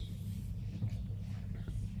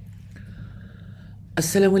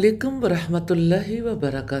السلام علیکم ورحمۃ اللہ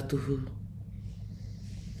وبرکاتہ۔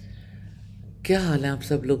 کیا حال ہیں آپ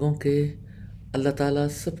سب لوگوں کے؟ اللہ تعالیٰ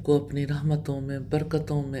سب کو اپنی رحمتوں میں،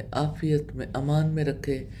 برکتوں میں، عافیت میں، امان میں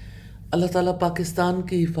رکھے۔ اللہ تعالیٰ پاکستان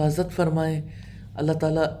کی حفاظت فرمائے۔ اللہ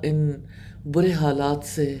تعالیٰ ان برے حالات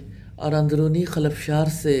سے اور اندرونی خلفشار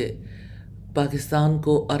سے پاکستان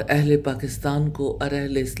کو اور اہل پاکستان کو اور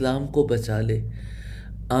اہل اسلام کو بچا لے،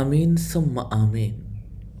 آمین ثم آمین۔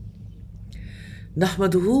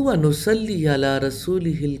 نحمدہ ونصلی علی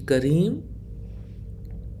رسولہ الکریم،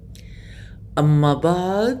 اما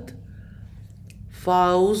بعد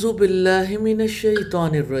فاعوذ باللہ من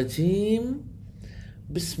الشیطان الرجیم،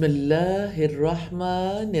 بسم اللہ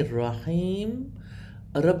الرحمن الرحیم۔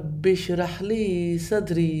 رب اشرح لی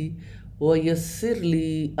صدری ویسر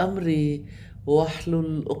لی امری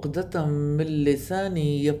واحلل عقدۃ من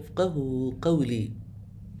لسانی یفقہوا قولی۔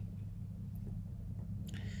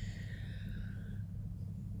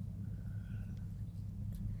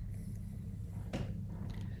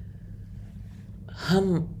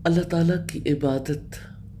 ہم اللہ تعالیٰ کی عبادت،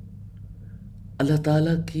 اللہ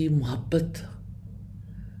تعالیٰ کی محبت،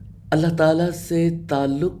 اللہ تعالیٰ سے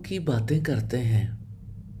تعلق کی باتیں کرتے ہیں۔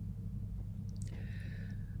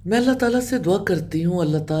 میں اللہ تعالیٰ سے دعا کرتی ہوں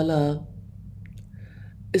اللہ تعالیٰ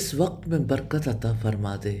اس وقت میں برکت عطا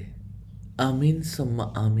فرما دے، آمین ثم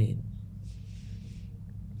آمین۔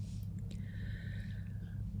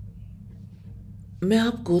 میں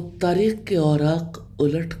آپ کو تاریخ کے اوراق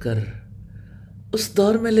الٹ کر اس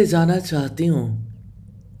دور میں لے جانا چاہتی ہوں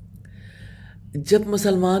جب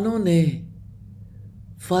مسلمانوں نے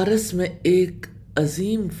فارس میں ایک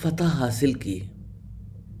عظیم فتح حاصل کی۔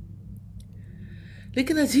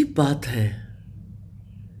 لیکن عجیب بات ہے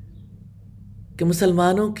کہ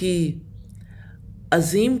مسلمانوں کی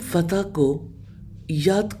عظیم فتح کو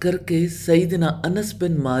یاد کر کے سیدنا انس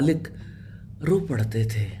بن مالک رو پڑتے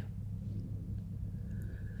تھے۔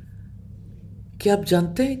 کیا آپ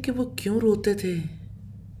جانتے ہیں کہ وہ کیوں روتے تھے؟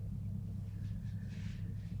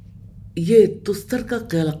 یہ تستر کا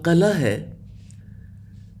قلعہ ہے،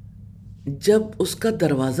 جب اس کا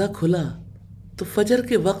دروازہ کھلا تو فجر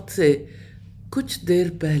کے وقت سے کچھ دیر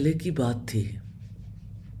پہلے کی بات تھی۔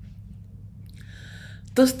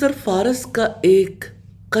 تستر فارس کا ایک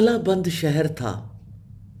قلعہ بند شہر تھا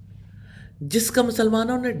جس کا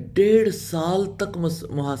مسلمانوں نے 1.5 سال تک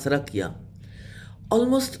محاصرہ کیا۔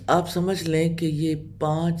 آلموسٹ آپ سمجھ لیں کہ یہ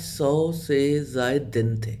 500 سے زائد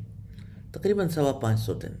دن تھے، تقریباً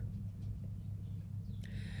 550 دن۔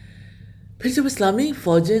 پھر جب اسلامی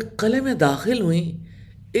فوجیں قلعے میں داخل ہوئیں،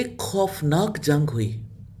 ایک خوفناک جنگ ہوئی۔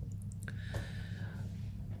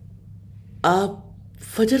 آپ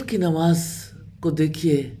فجر کی نماز کو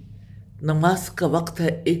دیکھیے، نماز کا وقت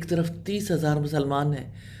ہے، ایک طرف 30,000 مسلمان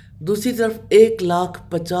ہیں، دوسری طرف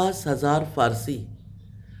 1,50,000 فارسی۔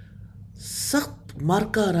 سخت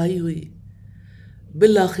مارکہ آرائی ہوئی۔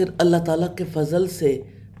 بالآخر اللہ تعالیٰ کے فضل سے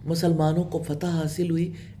مسلمانوں کو فتح حاصل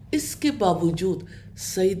ہوئی۔ اس کے باوجود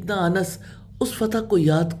سیدنا انس اس فتح کو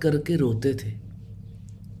یاد کر کے روتے تھے۔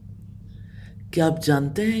 کیا آپ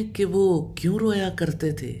جانتے ہیں کہ وہ کیوں رویا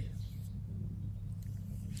کرتے تھے؟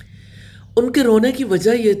 ان کے رونے کی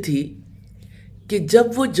وجہ یہ تھی کہ جب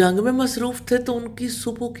وہ جنگ میں مصروف تھے تو ان کی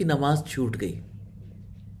صبح کی نماز چھوٹ گئی۔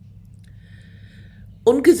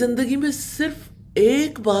 ان کی زندگی میں صرف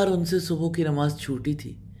ایک بار ان سے صبح کی نماز چھوٹی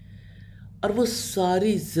تھی اور وہ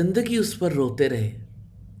ساری زندگی اس پر روتے رہے۔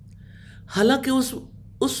 حالانکہ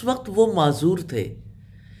اس وقت وہ معذور تھے،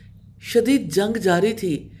 شدید جنگ جاری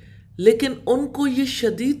تھی، لیکن ان کو یہ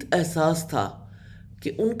شدید احساس تھا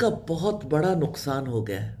کہ ان کا بہت بڑا نقصان ہو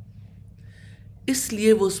گیا ہے، اس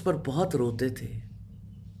لیے وہ اس پر بہت روتے تھے۔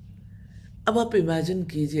 اب آپ امیجن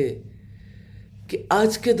کیجئے کہ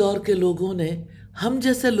آج کے دور کے لوگوں نے، ہم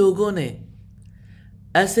جیسے لوگوں نے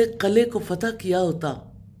ایسے قلعے کو فتح کیا ہوتا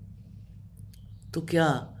تو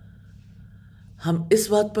کیا ہم اس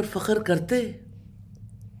بات پر فخر کرتے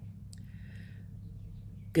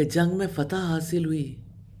کہ جنگ میں فتح حاصل ہوئی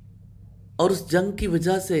اور اس جنگ کی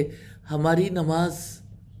وجہ سے ہماری نماز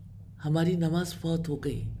فوت ہو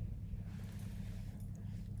گئی؟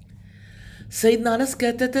 سیدنا انس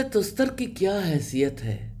کہتے تھے تستر کی کیا حیثیت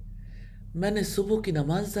ہے، میں نے صبح کی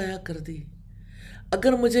نماز ضائع کر دی۔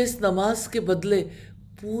 اگر مجھے اس نماز کے بدلے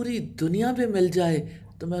پوری دنیا میں مل جائے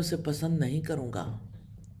تو میں اسے پسند نہیں کروں گا۔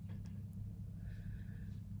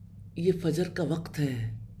 یہ فجر کا وقت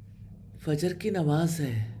ہے، فجر کی نماز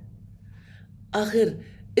ہے۔ آخر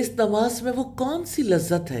اس نماز میں وہ کون سی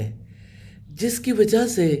لذت ہے جس کی وجہ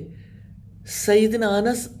سے سیدنا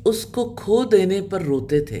انس اس کو کھو دینے پر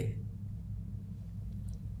روتے تھے؟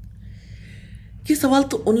 یہ سوال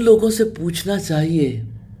تو ان لوگوں سے پوچھنا چاہیے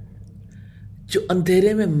جو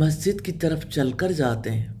اندھیرے میں مسجد کی طرف چل کر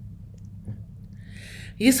جاتے ہیں؟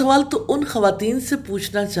 یہ سوال تو ان خواتین سے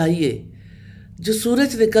پوچھنا چاہیے جو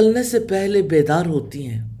سورج نکلنے سے پہلے بیدار ہوتی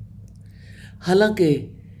ہیں، حالانکہ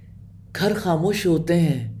گھر خاموش ہوتے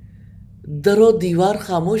ہیں، در و دیوار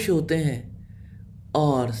خاموش ہوتے ہیں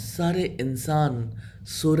اور سارے انسان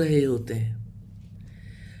سو رہے ہوتے ہیں۔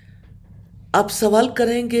 آپ سوال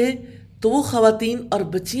کریں گے تو وہ خواتین اور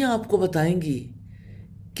بچیاں آپ کو بتائیں گی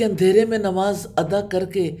کہ اندھیرے میں نماز ادا کر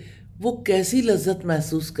کے وہ کیسی لذت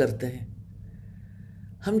محسوس کرتے ہیں۔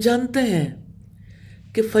 ہم جانتے ہیں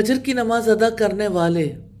کہ فجر کی نماز ادا کرنے والے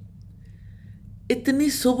اتنی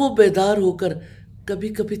صبح بیدار ہو کر کبھی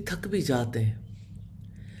کبھی تھک بھی جاتے ہیں،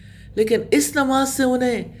 لیکن اس نماز سے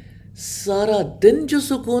انہیں سارا دن جو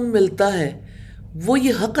سکون ملتا ہے وہ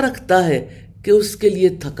یہ حق رکھتا ہے کہ اس کے لیے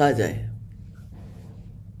تھکا جائے۔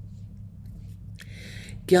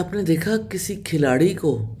 کیا آپ نے دیکھا کسی کھلاڑی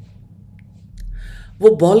کو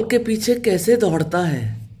وہ بال کے پیچھے کیسے دوڑتا ہے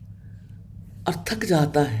اور تھک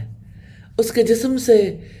جاتا ہے، اس کے جسم سے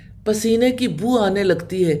پسینے کی بو آنے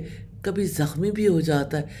لگتی ہے، کبھی زخمی بھی ہو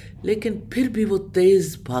جاتا ہے، لیکن پھر بھی وہ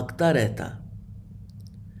تیز بھاگتا رہتا۔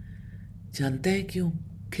 جانتے ہیں کیوں؟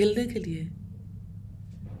 کھیلنے کے لیے۔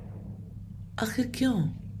 آخر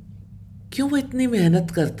کیوں وہ اتنی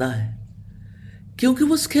محنت کرتا ہے؟ کیونکہ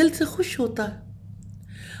وہ اس کھیل سے خوش ہوتا ہے،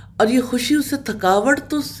 اور یہ خوشی اسے تھکاوٹ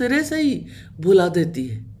تو سرے سے ہی بھلا دیتی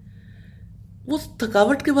ہے۔ وہ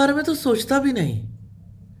تھکاوٹ کے بارے میں تو سوچتا بھی نہیں۔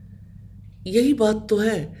 یہی بات تو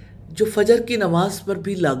ہے جو فجر کی نماز پر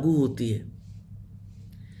بھی لاگو ہوتی ہے،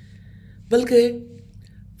 بلکہ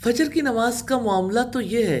فجر کی نماز کا معاملہ تو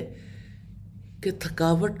یہ ہے کہ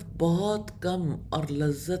تھکاوٹ بہت کم اور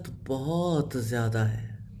لذت بہت زیادہ ہے۔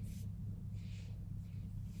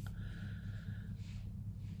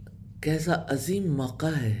 کیسا عظیم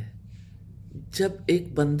موقع ہے جب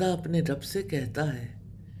ایک بندہ اپنے رب سے کہتا ہے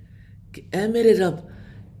کہ اے میرے رب،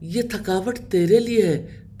 یہ تھکاوٹ تیرے لیے ہے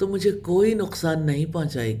تو مجھے کوئی نقصان نہیں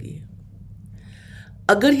پہنچائے گی۔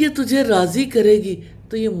 اگر یہ تجھے راضی کرے گی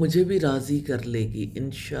تو یہ مجھے بھی راضی کر لے گی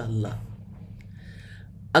انشاءاللہ۔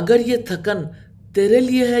 اگر یہ تھکن تیرے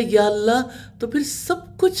لیے ہے یا اللہ تو پھر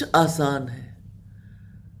سب کچھ آسان ہے،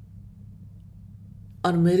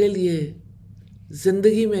 اور میرے لیے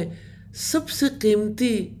زندگی میں سب سے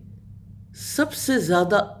قیمتی، سب سے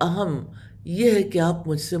زیادہ اہم یہ ہے کہ آپ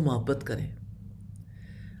مجھ سے محبت کریں۔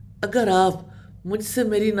 اگر آپ مجھ سے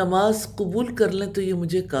میری نماز قبول کر لیں تو یہ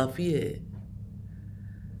مجھے کافی ہے۔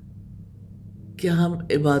 کیا ہم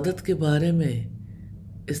عبادت کے بارے میں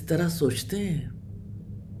اس طرح سوچتے ہیں؟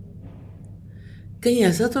 کہیں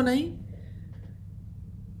ایسا تو نہیں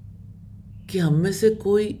کہ ہم میں سے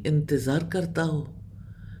کوئی انتظار کرتا ہو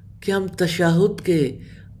کہ ہم تشہد کے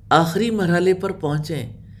آخری مرحلے پر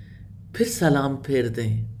پہنچیں، پھر سلام پھیر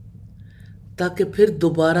دیں تاکہ پھر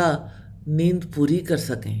دوبارہ نیند پوری کر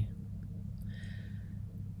سکیں؟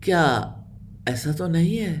 کیا ایسا تو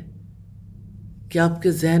نہیں ہے کہ آپ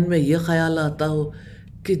کے ذہن میں یہ خیال آتا ہو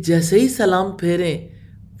کہ جیسے ہی سلام پھیریں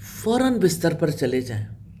فوراً بستر پر چلے جائیں؟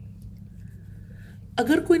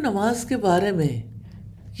 اگر کوئی نماز کے بارے میں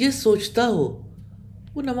یہ سوچتا ہو،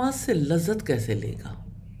 وہ نماز سے لذت کیسے لے گا؟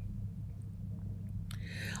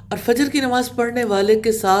 اور فجر کی نماز پڑھنے والے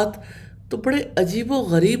کے ساتھ تو بڑے عجیب و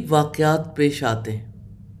غریب واقعات پیش آتے ہیں۔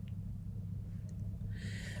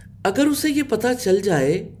 اگر اسے یہ پتہ چل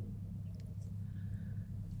جائے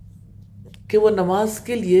کہ وہ نماز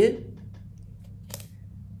کے لیے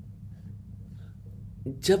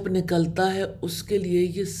جب نکلتا ہے اس کے لیے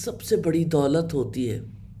یہ سب سے بڑی دولت ہوتی ہے،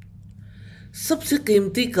 سب سے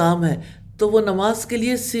قیمتی کام ہے، تو وہ نماز کے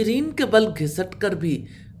لیے سیرین کے بل گھسٹ کر بھی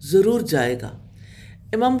ضرور جائے گا۔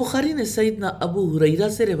 امام بخاری نے سیدنا ابو ہریرہ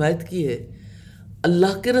سے روایت کی ہے،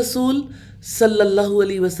 اللہ کے رسول صلی اللہ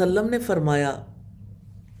علیہ وسلم نے فرمایا،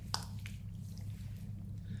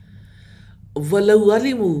 وَلَوْ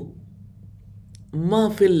عَلِمُوا مَا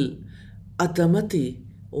فِي الْعَتَمَةِ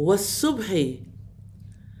وَالصُّبْحِ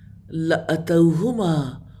لَأَتَوْهُمَا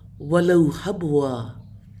وَلَوْ حَبْوًا۔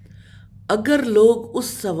 اگر لوگ اس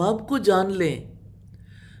ثواب کو جان لیں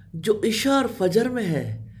جو عشاء اور فجر میں ہے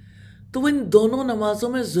تو وہ ان دونوں نمازوں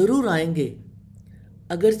میں ضرور آئیں گے،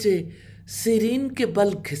 اگرچہ سیرین کے بل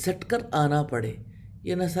گھسٹ کر آنا پڑے۔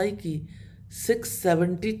 یہ نسائی کی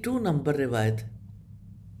 672 نمبر روایت ہے۔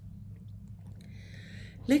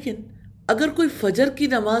 لیکن اگر کوئی فجر کی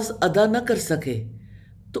نماز ادا نہ کر سکے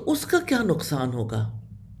تو اس کا کیا نقصان ہوگا؟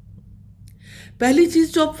 پہلی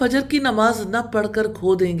چیز جو آپ فجر کی نماز نہ پڑھ کر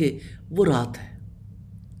کھو دیں گے وہ رات ہے۔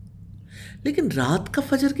 لیکن رات کا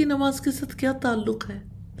فجر کی نماز کے ساتھ کیا تعلق ہے؟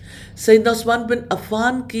 سیدنا عثمان بن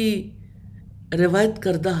عفان کی روایت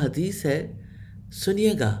کردہ حدیث ہے،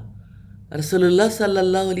 سنیے گا، رسول اللہ صلی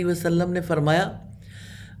اللہ علیہ وسلم نے فرمایا،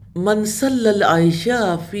 من صلی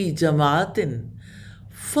العشاء فی جماعت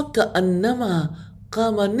فکأنما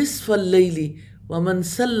قام نصف اللیل ومن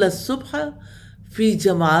صلی الصبح فی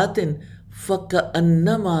جماعت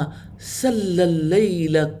فکأنما صلی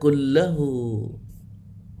اللیل کلہ۔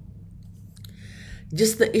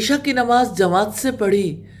 جس نے عشاء کی نماز جماعت سے پڑھی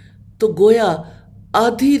تو گویا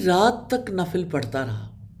آدھی رات تک نفل پڑھتا رہا،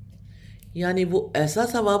 یعنی وہ ایسا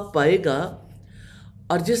ثواب پائے گا۔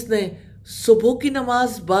 اور جس نے صبح کی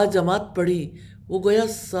نماز با جماعت پڑھی وہ گویا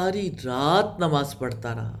ساری رات نماز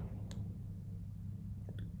پڑھتا رہا،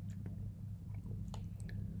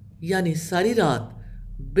 یعنی ساری رات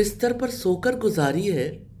بستر پر سو کر گزاری ہے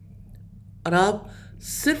اور آپ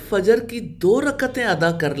صرف فجر کی 2 رکعتیں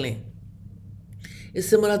ادا کر لیں، اس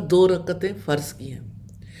سے مراد 2 رکعتیں فرض کی ہیں،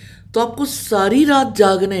 تو آپ کو ساری رات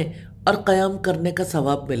جاگنے اور قیام کرنے کا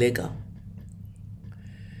ثواب ملے گا۔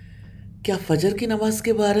 کیا فجر کی نماز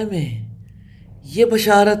کے بارے میں یہ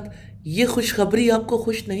بشارت، یہ خوشخبری آپ کو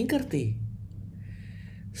خوش نہیں کرتی؟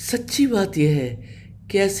 سچی بات یہ ہے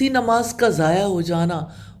کہ ایسی نماز کا ضائع ہو جانا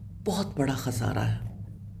بہت بڑا خسارہ ہے۔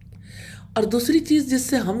 اور دوسری چیز جس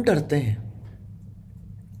سے ہم ڈرتے ہیں،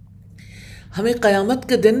 ہمیں قیامت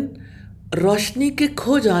کے دن روشنی کے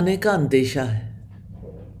کھو جانے کا اندیشہ ہے،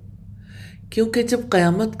 کیونکہ جب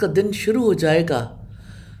قیامت کا دن شروع ہو جائے گا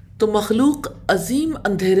تو مخلوق عظیم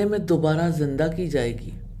اندھیرے میں دوبارہ زندہ کی جائے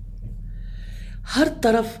گی، ہر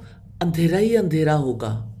طرف اندھیرا ہی اندھیرا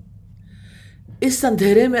ہوگا۔ اس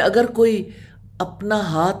اندھیرے میں اگر کوئی اپنا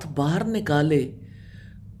ہاتھ باہر نکالے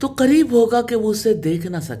تو قریب ہوگا کہ وہ اسے دیکھ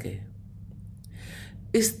نہ سکے۔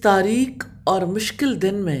 اس تاریک اور مشکل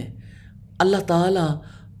دن میں اللہ تعالیٰ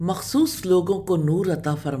مخصوص لوگوں کو نور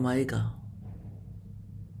عطا فرمائے گا۔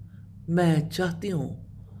 میں چاہتی ہوں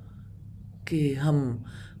کہ ہم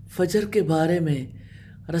فجر کے بارے میں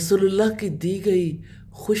رسول اللہ کی دی گئی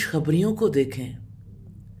خوشخبریوں کو دیکھیں۔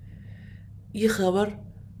 یہ خبر،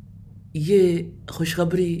 یہ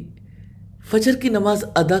خوشخبری فجر کی نماز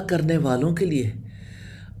ادا کرنے والوں کے لیے ہے۔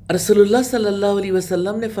 رسول اللہ صلی اللہ علیہ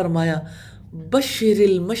وسلم نے فرمایا، بشر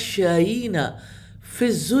المشائین فی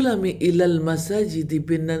الظلم الی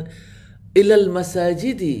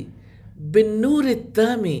المساجد بالنور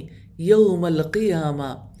التام یوم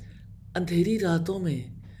القیامہ۔ اندھیری راتوں میں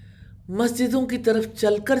مسجدوں کی طرف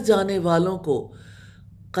چل کر جانے والوں کو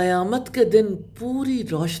قیامت کے دن پوری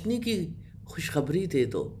روشنی کی خوشخبری دے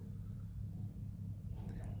دو۔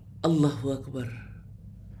 اللہ اکبر،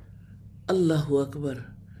 اللہ اکبر۔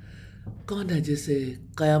 کون ہے جسے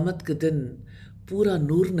قیامت کے دن پورا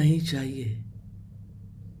نور نہیں چاہیے؟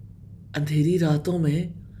 اندھیری راتوں میں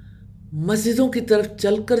مسجدوں کی طرف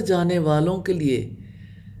چل کر جانے والوں کے لیے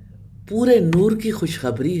پورے نور کی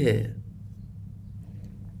خوشخبری ہے۔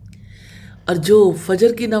 اور جو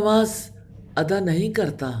فجر کی نماز ادا نہیں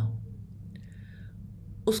کرتا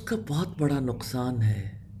اس کا بہت بڑا نقصان ہے۔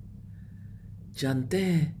 جانتے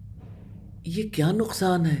ہیں یہ کیا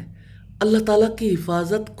نقصان ہے؟ اللہ تعالیٰ کی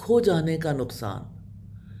حفاظت کھو جانے کا نقصان۔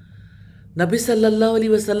 نبی صلی اللہ علیہ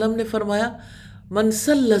وسلم نے فرمایا، من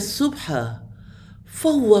صلی الصبح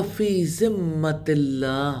فہو فی ذمۃ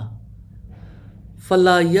اللہ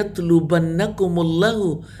فلا یطلبنکم اللہ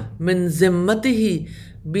من ذمتہ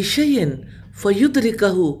بشیء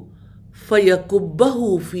فیدرکہ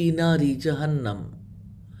فیکبہ فی نار جہنم۔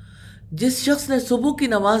 جس شخص نے صبح کی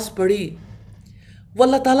نماز پڑھی وہ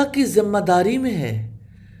اللہ تعالیٰ کی ذمہ داری میں ہے۔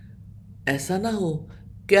 ایسا نہ ہو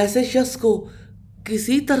کہ ایسے شخص کو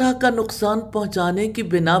کسی طرح کا نقصان پہنچانے کی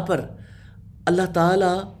بنا پر اللہ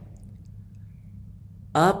تعالیٰ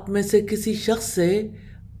آپ میں سے کسی شخص سے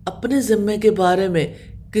اپنے ذمے کے بارے میں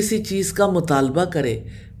کسی چیز کا مطالبہ کرے،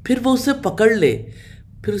 پھر وہ اسے پکڑ لے،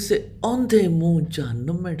 پھر اسے اوندھے منہ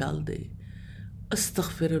جہنم میں ڈال دے۔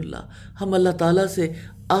 استغفر اللہ۔ ہم اللہ تعالیٰ سے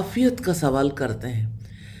عافیت کا سوال کرتے ہیں۔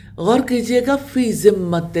 غور کیجئے گا، فی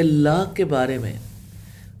ذمۃ اللہ کے بارے میں،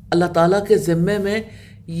 اللہ تعالیٰ کے ذمے میں،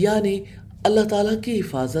 یعنی اللہ تعالیٰ کی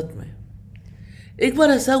حفاظت میں۔ ایک بار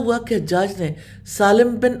ایسا ہوا کہ حجاج نے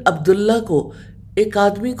سالم بن عبداللہ کو ایک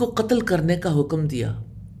آدمی کو قتل کرنے کا حکم دیا۔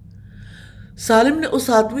 سالم نے اس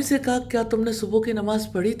آدمی سے کہا، کیا تم نے صبح کی نماز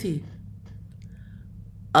پڑھی تھی؟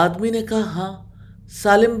 آدمی نے کہا ہاں۔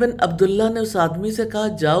 سالم بن عبداللہ نے اس آدمی سے کہا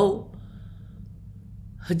جاؤ۔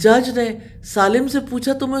 حجاج نے سالم سے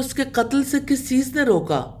پوچھا تمہیں اس کے قتل سے کس چیز نے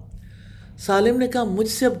روکا؟ سالم نے کہا مجھ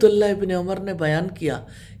سے عبداللہ ابن عمر نے بیان کیا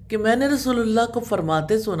کہ میں نے رسول اللہ کو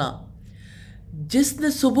فرماتے سنا، جس نے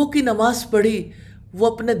صبح کی نماز پڑھی وہ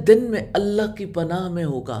اپنے دن میں اللہ کی پناہ میں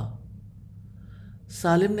ہوگا۔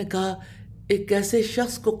 سالم نے کہا ایک ایسے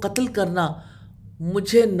شخص کو قتل کرنا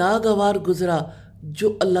مجھے ناگوار گزرا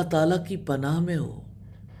جو اللہ تعالیٰ کی پناہ میں ہو۔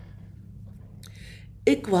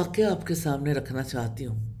 ایک واقعہ آپ کے سامنے رکھنا چاہتی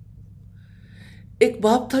ہوں۔ ایک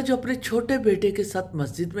باپ تھا جو اپنے چھوٹے بیٹے کے ساتھ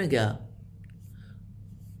مسجد میں گیا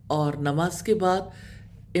اور نماز کے بعد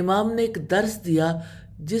امام نے ایک درس دیا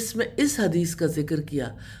جس میں اس حدیث کا ذکر کیا،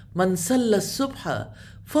 من صلی الصبح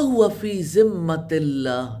فہو فی ذمۃ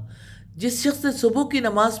اللہ، جس شخص نے صبح کی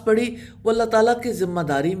نماز پڑھی وہ اللہ تعالیٰ کی ذمہ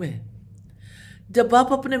داری میں ہے۔ جب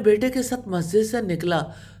باپ اپنے بیٹے کے ساتھ مسجد سے نکلا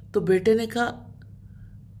تو بیٹے نے کہا،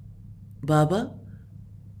 بابا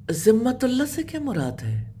ذمۃ اللہ سے کیا مراد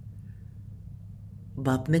ہے؟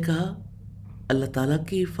 باپ نے کہا، اللہ تعالیٰ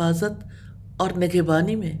کی حفاظت اور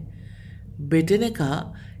نگہبانی میں۔ بیٹے نے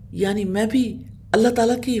کہا، یعنی میں بھی اللہ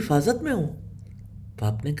تعالیٰ کی حفاظت میں ہوں؟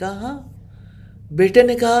 باپ نے کہا ہاں۔ بیٹے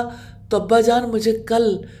نے کہا، تو ابا جان مجھے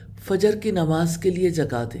کل فجر کی نماز کے لیے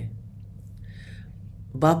جگا دیں۔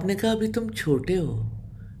 باپ نے کہا، ابھی تم چھوٹے ہو،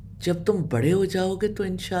 جب تم بڑے ہو جاؤ گے تو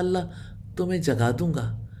انشاءاللہ تمہیں جگا دوں گا۔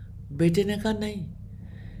 بیٹے نے کہا، نہیں،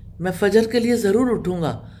 میں فجر کے لیے ضرور اٹھوں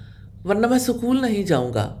گا ورنہ میں سکول نہیں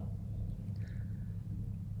جاؤں گا۔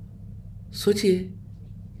 سوچئے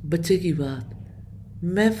بچے کی بات،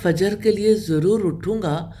 میں فجر کے لیے ضرور اٹھوں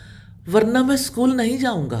گا ورنہ میں سکول نہیں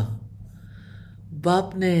جاؤں گا۔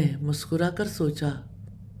 باپ نے مسکرا کر سوچا،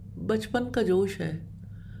 بچپن کا جوش ہے۔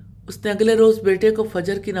 اس نے اگلے روز بیٹے کو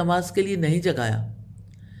فجر کی نماز کے لیے نہیں جگایا۔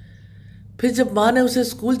 پھر جب ماں نے اسے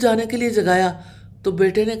اسکول جانے کے لیے جگایا تو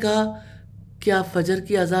بیٹے نے کہا، کیا فجر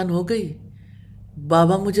کی اذان ہو گئی؟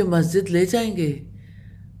 بابا مجھے مسجد لے جائیں گے؟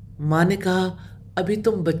 ماں نے کہا، ابھی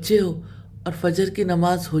تم بچے ہو اور فجر کی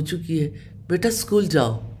نماز ہو چکی ہے، بیٹا اسکول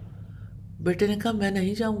جاؤ۔ بیٹے نے کہا، میں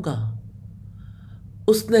نہیں جاؤں گا۔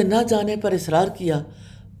 اس نے نہ جانے پر اصرار کیا۔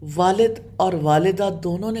 والد اور والدہ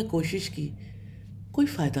دونوں نے کوشش کی، کوئی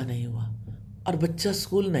فائدہ نہیں ہوا اور بچہ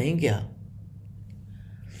اسکول نہیں گیا۔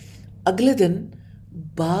 اگلے دن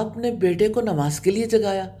باپ نے بیٹے کو نماز کے لیے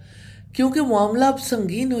جگایا کیونکہ معاملہ اب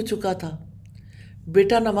سنگین ہو چکا تھا۔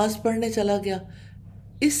 بیٹا نماز پڑھنے چلا گیا۔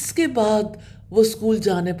 اس کے بعد وہ اسکول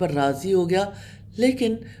جانے پر راضی ہو گیا،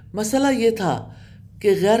 لیکن مسئلہ یہ تھا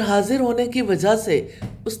کہ غیر حاضر ہونے کی وجہ سے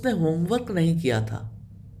اس نے ہوم ورک نہیں کیا تھا۔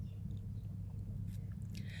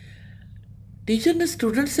 ٹیچر نے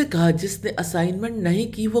اسٹوڈنٹ سے کہا، جس نے اسائنمنٹ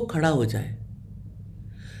نہیں کی وہ کھڑا ہو جائے۔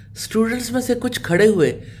 اسٹوڈنٹس میں سے کچھ کھڑے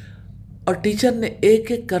ہوئے اور ٹیچر نے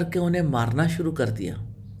ایک ایک کر کے انہیں مارنا شروع کر دیا،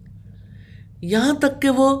 یہاں تک کہ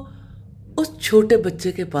وہ اس چھوٹے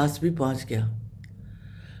بچے کے پاس بھی پہنچ گیا۔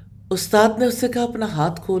 استاد نے اس سے کہا، اپنا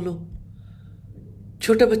ہاتھ کھولو۔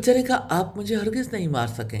 چھوٹے بچے نے کہا، آپ مجھے ہرگز نہیں مار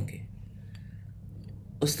سکیں گے۔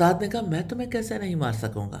 استاد نے کہا، میں تمہیں کیسے نہیں مار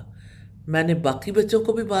سکوں گا؟ میں نے باقی بچوں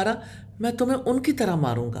کو بھی مارا، میں تمہیں ان کی طرح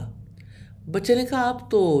ماروں گا۔ بچے نے کہا، آپ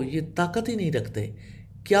تو یہ طاقت ہی نہیں رکھتے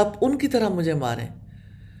کہ آپ ان کی طرح مجھے ماریں۔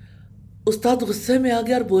 استاد غصے میں آ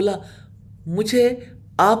گیا اور بولا، مجھے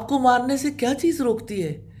آپ کو مارنے سے کیا چیز روکتی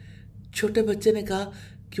ہے؟ چھوٹے بچے نے کہا،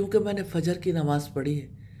 کیونکہ میں نے فجر کی نماز پڑھی ہے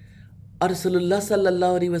اور رسول اللہ صلی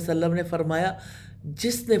اللہ علیہ وسلم نے فرمایا،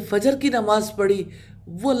 جس نے فجر کی نماز پڑھی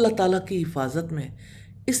وہ اللہ تعالیٰ کی حفاظت میں ہے،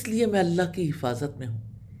 اس لیے میں اللہ کی حفاظت میں ہوں۔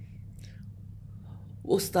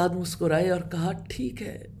 استاد مسکرائے اور کہا، ٹھیک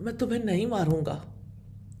ہے، میں تمہیں نہیں ماروں گا۔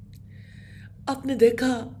 آپ نے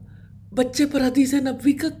دیکھا بچے پر حدیث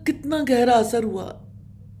نبوی کا کتنا گہرا اثر ہوا۔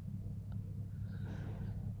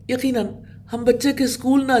 یقیناً ہم بچے کے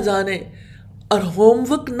اسکول نہ جانے اور ہوم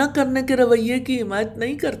ورک نہ کرنے کے رویے کی حمایت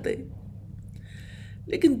نہیں کرتے،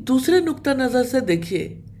 لیکن دوسرے نقطہ نظر سے دیکھیے،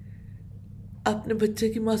 آپ نے بچے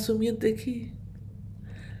کی معصومیت دیکھی؟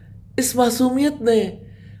 اس معصومیت نے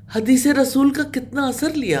حدیث رسول کا کتنا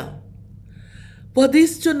اثر لیا۔ وہ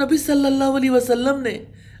حدیث جو نبی صلی اللہ علیہ وسلم نے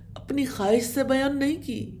اپنی خواہش سے بیان نہیں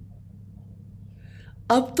کی،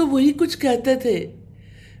 آپ تو وہی کچھ کہتے تھے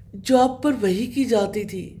جو آپ پر وحی کی جاتی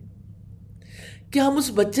تھی۔ کیا ہم اس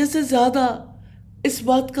بچے سے زیادہ اس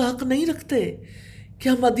بات کا حق نہیں رکھتے کہ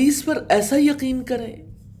ہم حدیث پر ایسا یقین کریں؟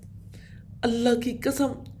 اللہ کی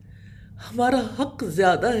قسم، ہمارا حق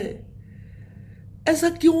زیادہ ہے۔ ایسا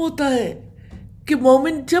کیوں ہوتا ہے کہ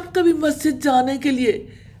مومن جب کبھی مسجد جانے کے لیے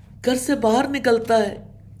گھر سے باہر نکلتا ہے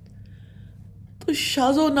تو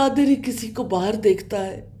شاذ و نادر ہی کسی کو باہر دیکھتا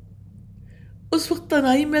ہے؟ اس وقت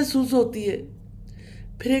تنہائی محسوس ہوتی ہے،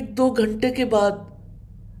 پھر 1-2 گھنٹے کے بعد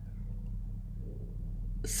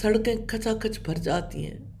سڑکیں کھچا کھچ بھر جاتی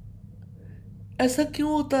ہیں۔ ایسا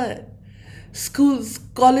کیوں ہوتا ہے؟ اسکولز،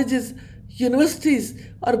 کالجز، یونیورسٹیز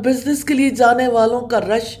اور بزنس کے لیے جانے والوں کا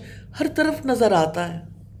رش ہر طرف نظر آتا ہے۔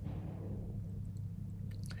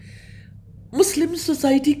 مسلم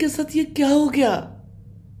سوسائٹی کے ساتھ یہ کیا ہو گیا؟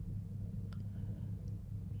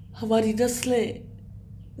 ہماری نسلیں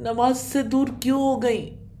نماز سے دور کیوں ہو گئیں؟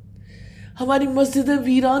 ہماری مسجدیں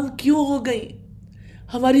ویران کیوں ہو گئیں؟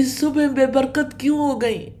 ہماری صبح بے برکت کیوں ہو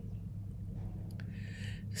گئیں؟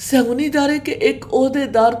 صہیونی ادارے کے ایک عہدے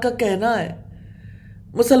دار کا کہنا ہے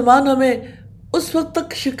مسلمان ہمیں اس وقت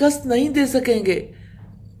تک شکست نہیں دے سکیں گے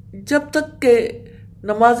جب تک کہ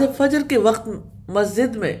نماز فجر کے وقت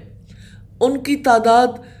مسجد میں ان کی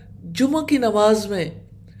تعداد جمعہ کی نماز میں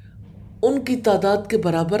ان کی تعداد کے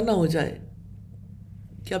برابر نہ ہو جائے۔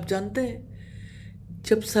 کیا آپ جانتے ہیں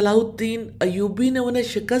جب صلاح الدین ایوبی نے انہیں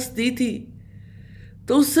شکست دی تھی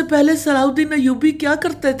تو اس سے پہلے صلاح الدین ایوبی کیا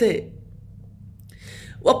کرتے تھے؟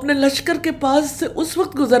 وہ اپنے لشکر کے پاس سے اس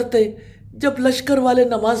وقت گزرتے جب لشکر والے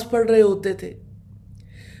نماز پڑھ رہے ہوتے تھے،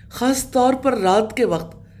 خاص طور پر رات کے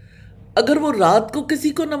وقت۔ اگر وہ رات کو کسی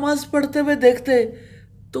کو نماز پڑھتے ہوئے دیکھتے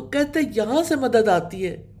تو کہتے یہاں سے مدد آتی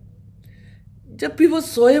ہے، جب بھی وہ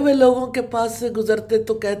سوئے ہوئے لوگوں کے پاس سے گزرتے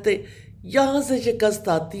تو کہتے یہاں سے شکست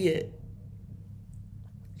آتی ہے۔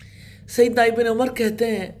 سیدنا ابن عمر کہتے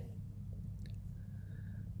ہیں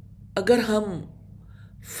اگر ہم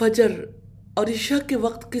فجر اور عشاء کے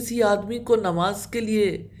وقت کسی آدمی کو نماز کے لیے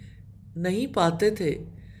نہیں پاتے تھے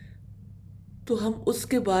تو ہم اس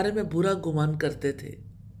کے بارے میں برا گمان کرتے تھے۔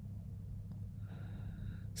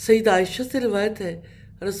 سیدہ عائشہ سے روایت ہے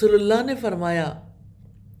رسول اللہ نے فرمایا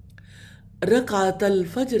رکعت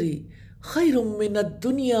الفجر خیر من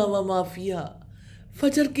الدنیا وما فیہا،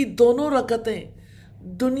 فجر کی دونوں رکعتیں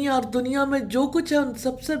دنیا اور دنیا میں جو کچھ ہے ان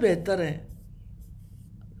سب سے بہتر ہیں۔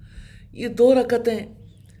 یہ دو رکعتیں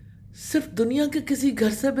صرف دنیا کے کسی گھر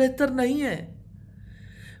سے بہتر نہیں ہیں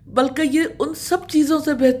بلکہ یہ ان سب چیزوں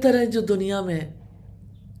سے بہتر ہیں جو دنیا میں ہیں،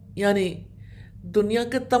 یعنی دنیا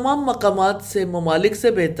کے تمام مقامات سے، ممالک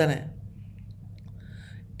سے بہتر ہیں،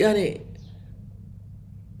 یعنی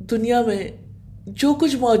دنیا میں جو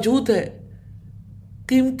کچھ موجود ہے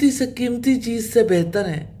قیمتی سے قیمتی چیز سے بہتر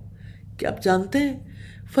ہیں۔ کیا آپ جانتے ہیں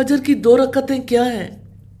فجر کی دو رکعتیں کیا ہیں؟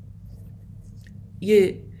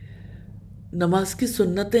 یہ نماز کی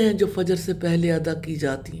سنتیں ہیں جو فجر سے پہلے ادا کی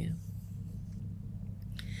جاتی ہیں۔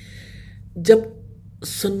 جب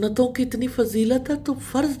سنتوں کی اتنی فضیلت ہے تو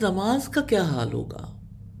فرض نماز کا کیا حال ہوگا؟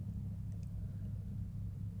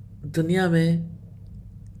 دنیا میں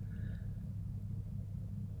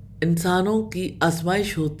انسانوں کی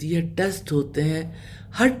آزمائش ہوتی ہے، ٹیسٹ ہوتے ہیں،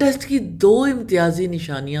 ہر ٹیسٹ کی دو امتیازی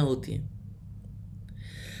نشانیاں ہوتی ہیں۔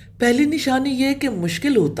 پہلی نشانی یہ کہ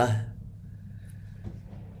مشکل ہوتا ہے،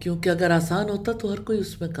 کیونکہ اگر آسان ہوتا تو ہر کوئی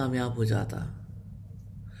اس میں کامیاب ہو جاتا،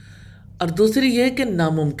 اور دوسری یہ کہ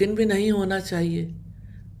ناممکن بھی نہیں ہونا چاہیے،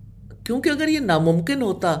 کیونکہ اگر یہ ناممکن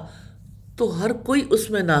ہوتا تو ہر کوئی اس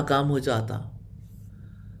میں ناکام ہو جاتا۔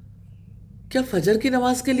 کیا فجر کی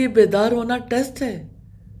نماز کے لیے بیدار ہونا ٹیسٹ ہے؟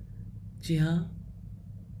 جی ہاں،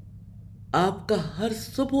 آپ کا ہر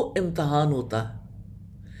صبح امتحان ہوتا ہے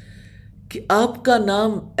کہ آپ کا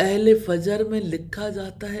نام اہل فجر میں لکھا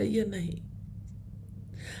جاتا ہے یا نہیں۔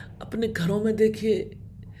 اپنے گھروں میں دیکھیے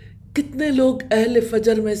کتنے لوگ اہل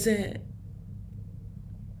فجر میں سے ہیں۔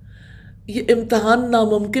 یہ امتحان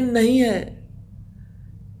ناممکن نہیں ہے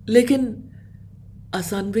لیکن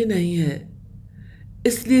آسان بھی نہیں ہے،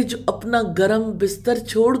 اس لیے جو اپنا گرم بستر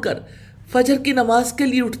چھوڑ کر فجر کی نماز کے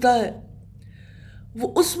لیے اٹھتا ہے وہ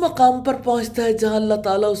اس مقام پر پہنچتا ہے جہاں اللہ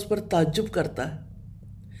تعالیٰ اس پر تعجب کرتا ہے۔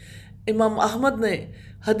 امام احمد نے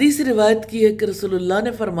حدیث روایت کی ہے کہ رسول اللہ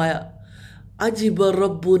نے فرمایا عجب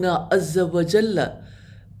ربنا عز وجل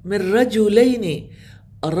من رجلین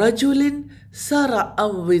رجل سار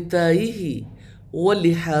عن وطائه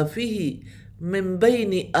ولحافه من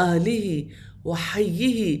بین اہلہ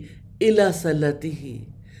وحیہ الی صلاتہ۔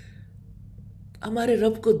 ہمارے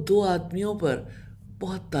رب کو دو آدمیوں پر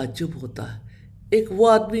بہت تعجب ہوتا ہے، ایک وہ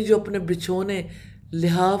آدمی جو اپنے بچھونے،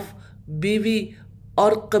 لحاف، بیوی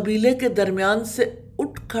اور قبیلے کے درمیان سے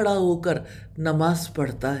اٹھ کھڑا ہو کر نماز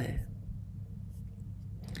پڑھتا ہے۔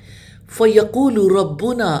 فَيَقُولُ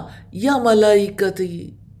رَبُّنَا يَا مَلَائِكَتِي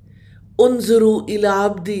انظروا إِلَى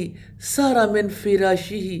عَبْدِي سَارَ مِنْ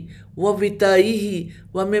فِرَاشِهِ وَوِطَائِهِ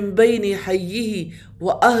وَمِنْ بَيْنِ حَيِّهِ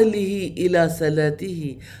وَأَهْلِهِ إِلَى صَلَاتِهِ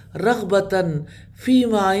رَغْبَةً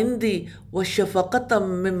فِيمَا عِنْدِي وَشَفَقَةً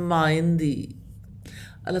مِمَّا عِنْدِي۔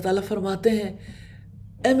 اللہ تعالیٰ فرماتے ہیں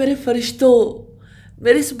اے میرے فرشتوں،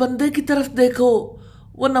 میرے اس بندے کی طرف دیکھو،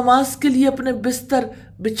 وہ نماز کے لیے اپنے بستر،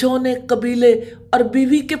 بچھونے، قبیلے اور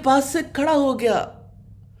بیوی کے پاس سے کھڑا ہو گیا،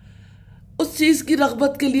 اس چیز کی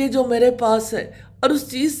رغبت کے لیے جو میرے پاس ہے اور اس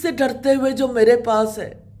چیز سے ڈرتے ہوئے جو میرے پاس ہے۔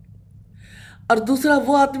 اور دوسرا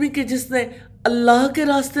وہ آدمی کہ جس نے اللہ کے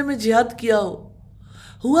راستے میں جہاد کیا ہو،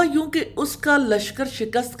 ہوا یوں کہ اس کا لشکر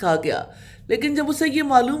شکست کھا گیا، لیکن جب اسے یہ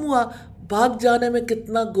معلوم ہوا بھاگ جانے میں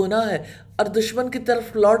کتنا گناہ ہے اور دشمن کی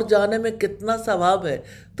طرف لوٹ جانے میں کتنا ثواب ہے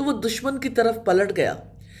تو وہ دشمن کی طرف پلٹ گیا،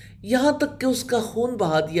 یہاں تک کہ اس کا خون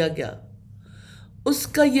بہا دیا گیا۔ اس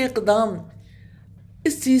کا یہ اقدام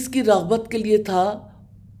اس چیز کی رغبت کے لیے تھا،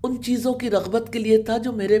 ان چیزوں کی رغبت کے لیے تھا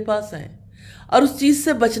جو میرے پاس ہیں، اور اس چیز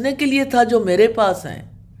سے بچنے کے لیے تھا جو میرے پاس ہیں۔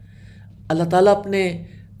 اللہ تعالیٰ اپنے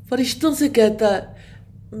فرشتوں سے کہتا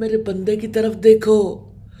ہے میرے بندے کی طرف دیکھو،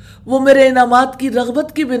 وہ میرے انعامات کی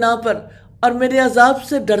رغبت کی بنا پر اور میرے عذاب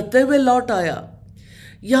سے ڈرتے ہوئے لوٹ آیا،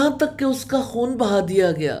 یہاں تک کہ اس کا خون بہا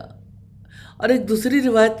دیا گیا۔ اور ایک دوسری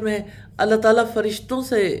روایت میں اللہ تعالیٰ فرشتوں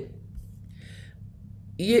سے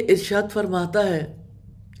یہ ارشاد فرماتا ہے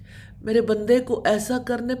میرے بندے کو ایسا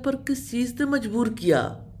کرنے پر کس چیز نے مجبور کیا؟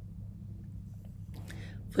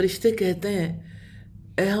 فرشتے کہتے ہیں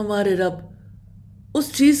اے ہمارے رب،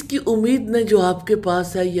 اس چیز کی امید نے جو آپ کے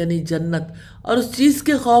پاس ہے یعنی جنت، اور اس چیز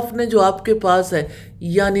کے خوف نے جو آپ کے پاس ہے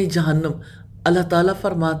یعنی جہنم۔ اللہ تعالیٰ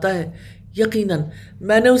فرماتا ہے یقیناً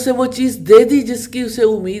میں نے اسے وہ چیز دے دی جس کی اسے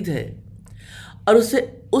امید ہے، اور اسے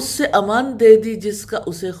اس سے امان دے دی جس کا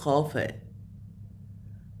اسے خوف ہے۔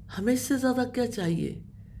 ہمیں اس سے زیادہ کیا چاہیے؟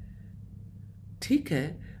 ٹھیک ہے،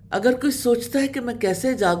 اگر کوئی سوچتا ہے کہ میں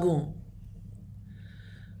کیسے جاگوں،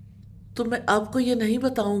 تو میں آپ کو یہ نہیں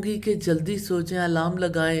بتاؤں گی کہ جلدی سو جائیں، الارم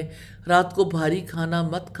لگائیں، رات کو بھاری کھانا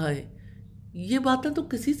مت کھائیں۔ یہ باتیں تو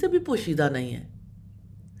کسی سے بھی پوشیدہ نہیں ہیں۔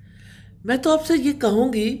 میں تو آپ سے یہ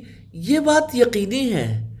کہوں گی، یہ بات یقینی ہے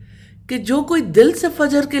کہ جو کوئی دل سے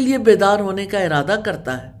فجر کے لیے بیدار ہونے کا ارادہ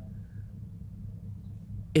کرتا ہے،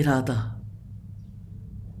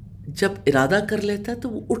 جب ارادہ کر لیتا ہے تو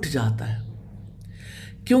وہ اٹھ جاتا ہے،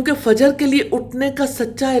 کیونکہ فجر کے لیے اٹھنے کا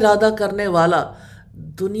سچا ارادہ کرنے والا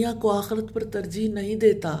دنیا کو آخرت پر ترجیح نہیں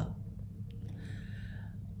دیتا۔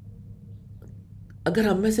 اگر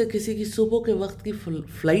ہم میں سے کسی کی صبح کے وقت کی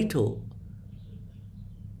فلائٹ ہو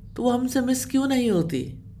تو وہ ہم سے مس کیوں نہیں ہوتی؟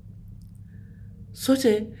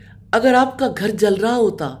 سوچے اگر آپ کا گھر جل رہا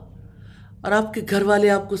ہوتا اور آپ کے گھر والے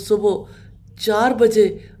آپ کو صبح 4 بجے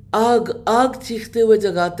آگ چیختے ہوئے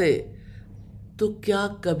جگاتے، تو کیا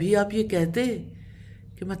کبھی آپ یہ کہتے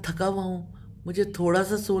کہ میں تھکا ہوا ہوں، مجھے تھوڑا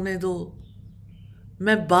سا سونے دو،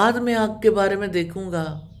 میں بعد میں آگ کے بارے میں دیکھوں گا؟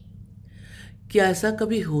 کیا ایسا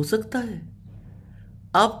کبھی ہو سکتا ہے؟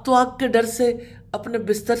 آپ تو آگ کے ڈر سے اپنے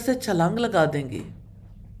بستر سے چھلانگ لگا دیں گے۔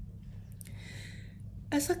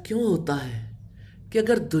 ایسا کیوں ہوتا ہے کہ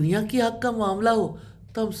اگر دنیا کی آگ کا معاملہ ہو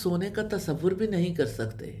تو ہم سونے کا تصور بھی نہیں کر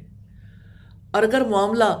سکتے، اور اگر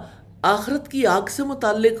معاملہ آخرت کی آگ سے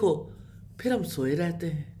متعلق ہو پھر ہم سوئے رہتے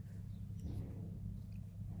ہیں؟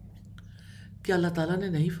 کیا اللہ تعالیٰ نے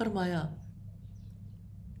نہیں فرمایا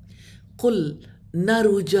قُلْ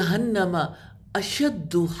نَارُ جَهَنَّمَ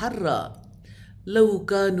أَشَدُّ حَرًّا لَوْ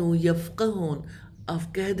كَانُوا يَفْقَهُونَ؟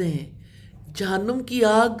 آپ کہہ دیں جہنم کی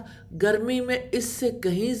آگ گرمی میں اس سے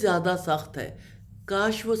کہیں زیادہ سخت ہے،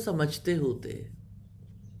 کاش وہ سمجھتے ہوتے۔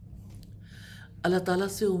 اللہ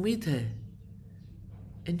تعالیٰ سے امید ہے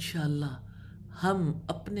انشاءاللہ ہم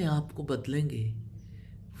اپنے آپ کو بدلیں گے،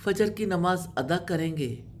 فجر کی نماز ادا کریں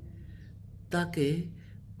گے، تاکہ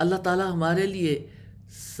اللہ تعالیٰ ہمارے لیے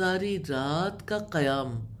ساری رات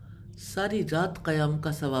قیام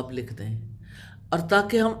کا ثواب لکھ دیں، اور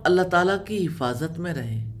تاکہ ہم اللہ تعالیٰ کی حفاظت میں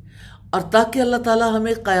رہیں، اور تاکہ اللہ تعالیٰ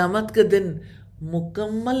ہمیں قیامت کے دن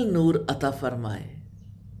مکمل نور عطا فرمائے۔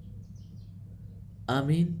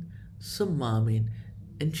 آمین ثم آمین۔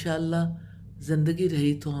 انشاءاللہ زندگی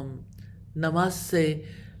رہی تو ہم نماز سے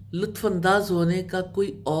لطف انداز ہونے کا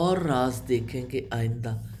کوئی اور راز دیکھیں گے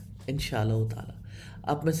آئندہ انشاءاللہ تعالی۔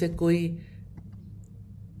 آپ میں سے کوئی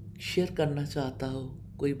شیئر کرنا چاہتا ہو،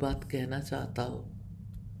 کوئی بات کہنا چاہتا ہو؟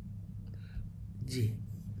 جی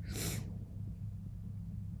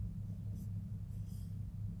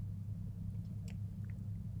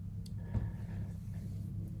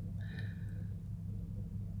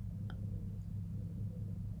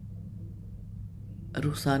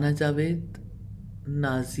رخسانہ جاوید،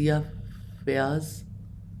 نازیہ فیاض۔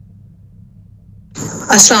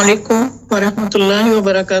 السلام علیکم ورحمۃ اللہ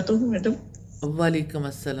وبرکاتہ میڈم۔ وعلیکم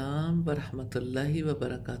السلام ورحمۃ اللہ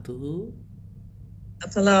وبرکاتہ۔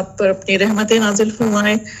 اللہ تعالیٰ آپ پر اپنی رحمت نازل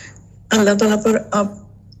فرمائے، اللہ تعالیٰ پر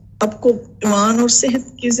آپ کو ایمان اور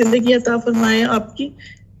صحت کی زندگی عطا فرمائے آپ کی۔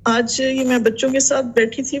 آج یہ میں بچوں کے ساتھ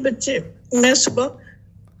بیٹھی تھی، میں صبح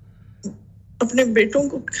اپنے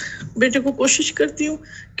بیٹے کو کوشش کرتی ہوں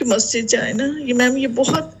کہ مسجد جائے نا، یہ میم یہ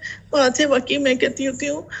بہت بات ہے واقعی، میں کہتی ہوتی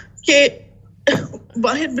ہوں کہ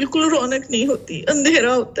باہر بالکل رونق نہیں ہوتی،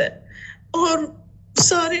 اندھیرا ہوتا ہے اور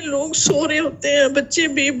سارے لوگ سو رہے ہوتے ہیں، بچے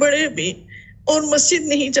بھی بڑے بھی، اور مسجد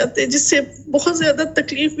نہیں جاتے، جس سے بہت زیادہ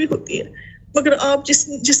تکلیف بھی ہوتی ہے۔ مگر آپ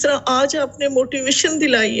جس طرح آج آپ نے موٹیویشن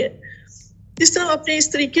دلائی ہے، جس طرح آپ نے اس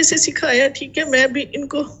طریقے سے سکھایا، ٹھیک ہے میں بھی ان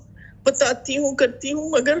کو بتاتی ہوں کرتی ہوں،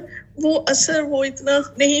 مگر وہ اثر وہ اتنا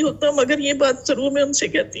نہیں ہوتا، مگر یہ بات ضرور میں ان سے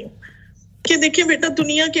کہتی ہوں کہ دیکھیں بیٹا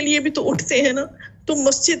دنیا کے لیے بھی تو اٹھتے ہیں نا, تو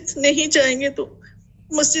مسجد نہیں جائیں گے تو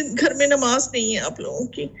مسجد گھر میں نماز نہیں ہے آپ لوگوں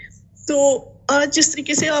کی. تو آج جس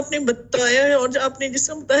طریقے سے آپ نے بتایا ہے اور آپ نے جس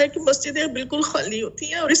طرح بتایا کہ مسجدیں بالکل خالی ہوتی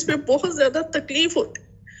ہیں اور اس پہ بہت زیادہ تکلیف ہوتی ہے.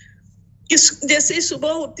 جیسے ہی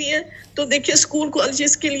صبح ہوتی ہے تو دیکھیں اسکول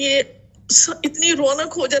کالجز کے لیے اتنی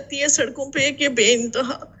رونق ہو جاتی ہے سڑکوں پہ کہ بے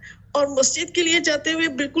انتہا, اور مسجد کے لیے جاتے ہوئے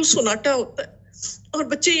بالکل سناٹا ہوتا ہے. اور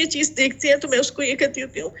بچے یہ چیز دیکھتے ہیں تو میں اس کو یہ کہتی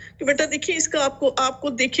ہوتی ہوں کہ بیٹا دیکھیے اس کا آپ کو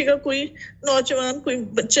دیکھے گا کوئی نوجوان, کوئی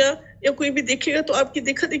بچہ یا کوئی بھی دیکھے گا تو آپ کی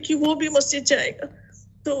دیکھا دیکھی وہ بھی مسجد جائے گا.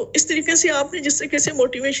 تو اس طریقے سے آپ نے جس طریقے سے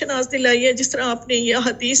موٹیویشن آج دلائی ہے, جس طرح آپ نے یہ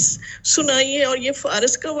حدیث سنائی ہے اور یہ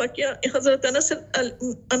فارس کا واقعہ حضرت انس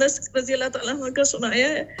رضی اللہ تعالیٰ عنہ کا سنایا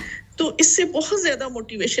ہے, تو اس سے بہت زیادہ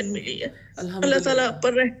موٹیویشن ملی ہے. اللہ تعالیٰ آپ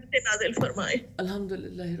پر رحمت نازل فرمائے.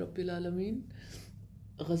 الحمدللہ رب العالمین.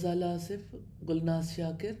 غزال آصف, گلناز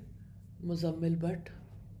شاکر, مزمل بٹ,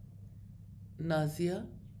 نازیہ.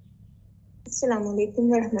 السلام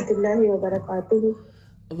علیکم ورحمۃ اللہ وبرکاتہ.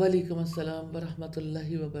 وعلیکم السلام ورحمۃ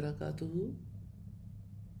اللہ وبرکاتہ.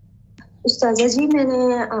 استاذہ جی, میں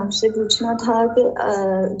نے آپ سے پوچھنا تھا کہ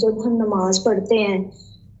جب ہم نماز پڑھتے ہیں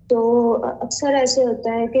تو اکثر ایسے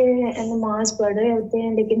ہوتا ہے کہ نماز پڑھ رہے ہوتے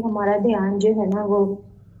ہیں لیکن ہمارا دھیان جو ہے نا وہ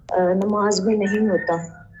نماز میں نہیں ہوتا,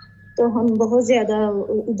 تو ہم بہت زیادہ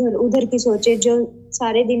ادھر کی سوچیں جو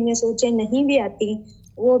سارے دن میں سوچیں نہیں بھی آتی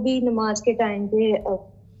وہ بھی نماز کے ٹائم پہ.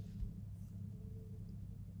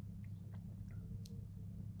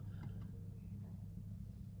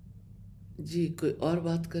 جی کوئی اور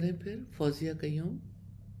بات کریں پھر, فوزیہ قیوم.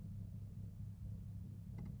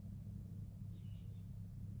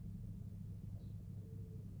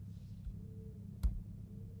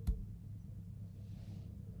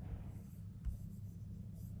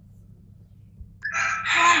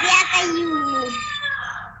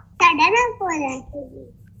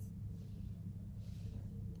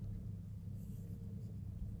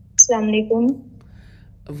 السلام علیکم.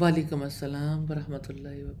 وعلیکم السلام ورحمۃ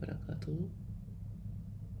اللہ وبرکاتہ.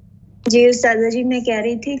 جی استاذہ جی, میں کہہ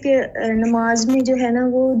رہی تھی کہ نماز میں جو ہے نا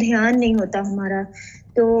وہ دھیان نہیں ہوتا ہمارا,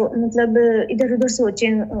 تو مطلب ادھر ادھر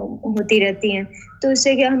سوچیں ہوتی رہتی ہیں, تو اس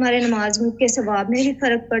سے کیا ہمارے نماز کے ثواب میں بھی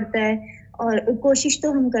فرق پڑتا ہے, اور کوشش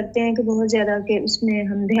تو ہم کرتے ہیں کہ بہت زیادہ کہ اس میں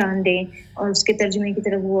ہم دھیان دیں اور اس کے ترجمے کی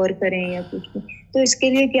طرف غور کریں یا کچھ بھی, تو اس کے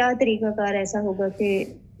لیے کیا طریقہ کار ایسا ہوگا کہ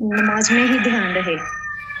نماز میں ہی دھیان رہے.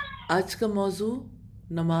 آج کا موضوع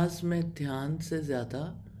نماز میں دھیان سے زیادہ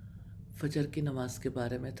فجر کی نماز کے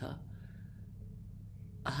بارے میں تھا.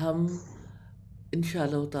 ہم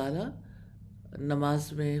انشاءاللہ تعالی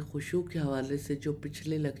نماز میں خشوع کے حوالے سے جو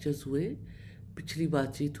پچھلے لیکچرز ہوئے, پچھلی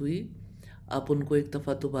بات چیت ہوئی, آپ ان کو ایک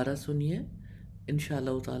دفعہ دوبارہ سنیے,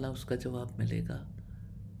 انشاءاللہ تعالی اس کا جواب ملے گا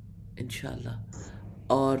انشاءاللہ.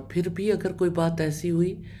 اور پھر بھی اگر کوئی بات ایسی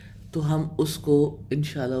ہوئی تو ہم اس کو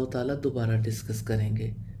انشاءاللہ تعالی دوبارہ ڈسکس کریں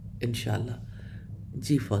گے انشاءاللہ.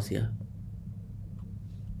 جی فوزیہ.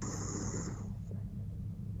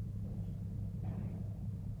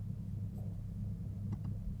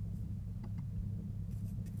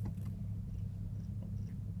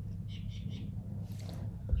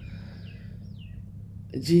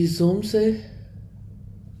 جی زوم سے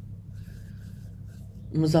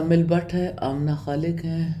مزمل بٹ ہے, آمنہ خالق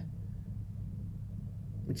ہیں.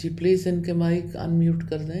 جی پلیز ان کے مائک ان میوٹ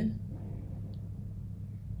کر دیں.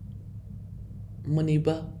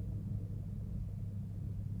 منیبہ,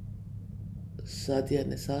 سعدیہ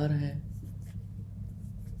نثار ہیں,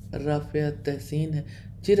 رافعہ تحسین ہے.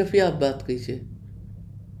 جی رفیہ آپ بات کیجیے.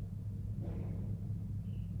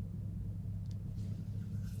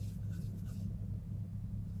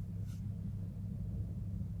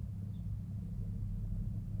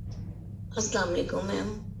 السلام علیکم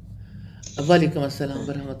میم. وعلیکم السلام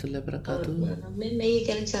ورحمۃ اللہ وبرکاتہ. میں یہ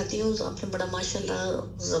کہنا چاہتی ہوں, آپ نے بڑا ماشاء اللہ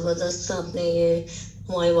زبردست آپ نے یہ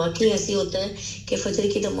ہمارے واقعی ایسی ہوتا ہے کہ فجر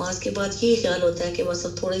کی نماز کے بعد یہ خیال ہوتا ہے کہ بس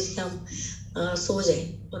اب تھوڑی سی ہم سو جائیں,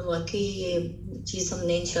 اور واقعی یہ چیز ہم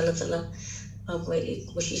نے انشاءاللہ تعالیٰ میری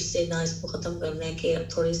کوشش سے نہ اس کو ختم کرنا ہے کہ اب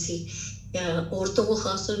تھوڑی سی عورتوں کو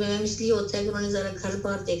خاص طور پہ اس لیے ہوتا ہے کہ انہوں نے ذرا گھر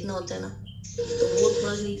بار دیکھنا ہوتا ہے نا, تو وہ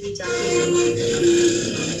تھوڑا سی یہ چاہتے ہیں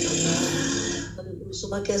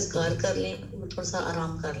صبح کے اذکار کر لیں, تھوڑا سا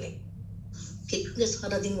آرام کر لیں, کہ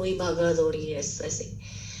سارا دن وہی بھاگا دوڑی ہے ایسے.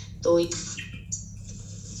 تو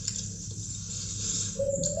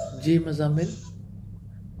جی مزمل.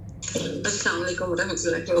 السلام علیکم ورحمۃ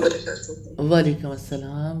اللہ وبرکاتہ. وعلیکم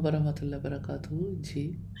السلام ورحمۃ اللہ وبرکاتہ.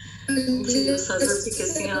 جی جی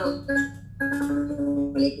کیسے ہیں آپ؟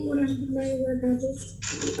 علیکم ورحمۃ اللہ وبرکاتہ۔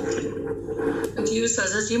 جی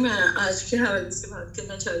استاذہ جی، میں آج کے حوالے سے بات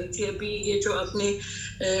کرنا چاہ رہی تھی۔ ابھی یہ جو آپ نے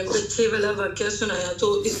بچے والا واقعہ سنایا، تو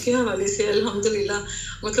اس کے حوالے سے الحمدللہ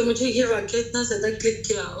مطلب مجھے یہ واقعہ اتنا زیادہ کلک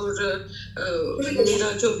کیا۔ اور میرا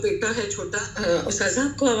جو بیٹا ہے چھوٹا، استاذہ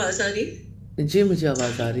آپ کو آواز آ رہی ہے؟ جی مجھے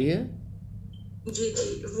آواز آ رہی ہے۔ جی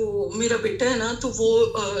جی، وہ میرا بیٹا ہے نا، تو وہ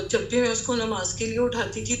جب بھی میں اس کو نماز کے لیے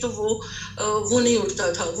اٹھاتی تھی تو وہ نہیں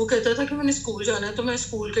اٹھتا تھا۔ وہ کہتا تھا کہ میں نے اسکول جانا ہے تو میں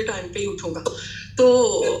اسکول کے ٹائم پہ ہی اٹھوں گا۔ تو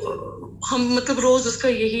ہم مطلب روز اس کا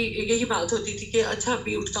یہی بات ہوتی تھی کہ اچھا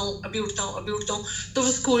ابھی اٹھتا ہوں ابھی اٹھتا ہوں ابھی اٹھتا ہوں۔ تو وہ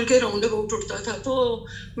اسکول کے راؤنڈ اباؤٹ اٹھتا تھا۔ تو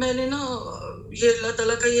میں نے نا، یہ اللہ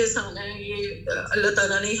تعالیٰ کا یہ احسان ہے، یہ اللہ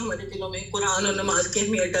تعالیٰ نے ہمارے دلوں میں قرآن اور نماز کی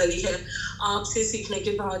اہمیت ڈالی ہے آپ سے سیکھنے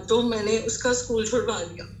کے بعد۔ تو میں نے اس کا اسکول چھڑوا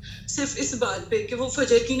دیا صرف اس بات پہ کہ وہ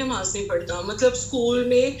فجر کی نماز نہیں پڑھتا۔ مطلب اسکول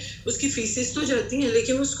میں اس کی فیسز تو جاتی ہیں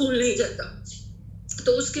لیکن وہ اسکول نہیں جاتا۔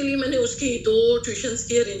 تو اس کے لیے میں نے اس کی 2 ٹیوشنس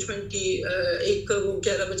کی ارینجمنٹ کی، ایک وہ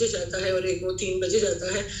 11 بجے جاتا ہے اور ایک وہ 3 بجے جاتا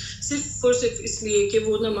ہے، صرف اور صرف اس لیے کہ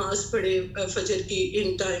وہ نماز پڑھے فجر کی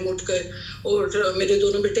ان ٹائم اٹھ کر۔ اور میرے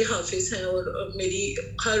دونوں بیٹے حافظ ہیں، اور میری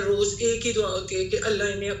ہر روز ایک ہی دعا ہوتی ہے کہ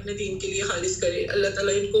اللہ انہیں اپنے دین کے لیے خالص کرے، اللہ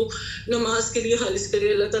تعالیٰ ان کو نماز کے لیے خالص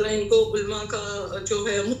کرے، اللہ تعالیٰ ان کو علماء کا جو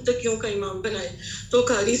ہے متقیوں کا امام بنائے۔ تو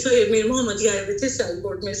قاری صاحب میر محمد آئے ہوئے تھے سیال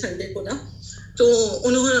کوٹ میں سنڈے کو نا، تو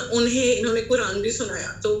انہوں نے قرآن بھی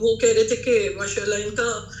سنایا۔ تو وہ کہہ رہے تھے کہ ماشاءاللہ ان کا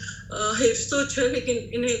حفظ تو اچھا ہے، لیکن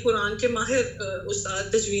انہیں قرآن کے ماہر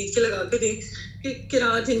استاد تجوید کے لگا کے دیں کہ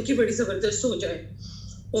قرأت ان کی بڑی زبردست ہو جائے۔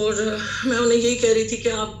 اور میں انہیں یہی کہہ رہی تھی کہ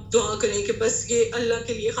آپ دعا کریں کہ بس یہ اللہ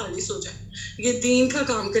کے لیے خالص ہو جائیں، یہ دین کا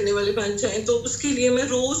کام کرنے والے بن جائیں۔ تو اس کے لیے میں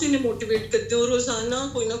روز انہیں موٹیویٹ کرتی ہوں، روزانہ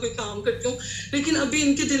کوئی نہ کوئی کام کرتی ہوں، لیکن ابھی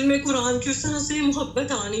ان کے دل میں قرآن کی اس طرح سے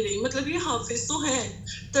محبت آ نہیں رہی۔ مطلب یہ حافظ تو ہیں،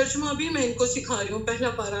 ترجمہ بھی میں ان کو سکھا رہی ہوں، پہلا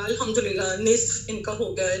پارہ الحمدللہ نصف ان کا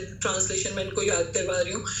ہو گیا ہے، ٹرانسلیشن میں ان کو یاد کروا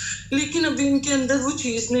رہی ہوں، لیکن ابھی ان کے اندر وہ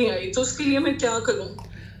چیز نہیں آئی۔ تو اس کے لیے میں کیا کروں؟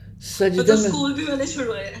 سجدوں میں اسکول بھی میں نے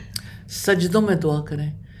چھڑوایا ہے۔ سجدوں میں دعا کریں۔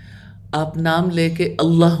 آپ نام لے کے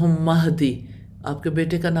اللہم اہدی، آپ کے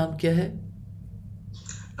بیٹے کا نام کیا ہے؟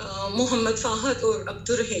 محمد فہد اور عبد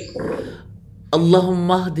الرحیم۔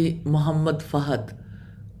 اللہم اہدی محمد فہد،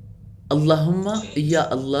 اللہم یا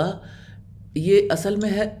اللہ، یہ اصل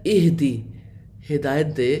میں ہے اہدی،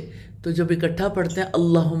 ہدایت دے۔ تو جب اکٹھا پڑھتے ہیں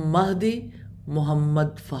اللہم اہدی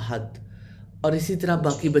محمد فہد، اور اسی طرح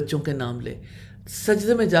باقی بچوں کے نام لے۔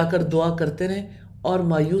 سجدے میں جا کر دعا کرتے رہیں اور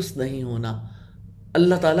مایوس نہیں ہونا،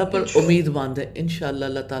 اللہ تعالیٰ پر امید باندھیں، انشاءاللہ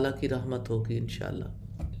اللہ تعالیٰ کی رحمت ہوگی انشاءاللہ۔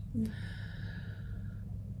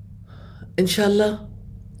 انشاءاللہ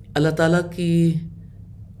اللہ تعالیٰ کی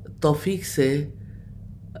توفیق سے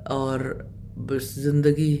اور بس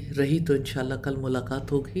زندگی رہی تو انشاءاللہ کل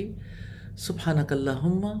ملاقات ہوگی۔ سبحانک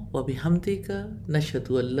اللہم و بحمدک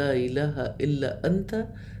نشہد ان لا الہ الا انت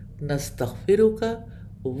نستغفرک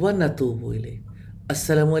و نتوب الیک۔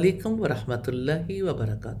 السلام علیکم ورحمۃ اللہ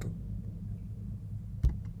وبرکاتہ۔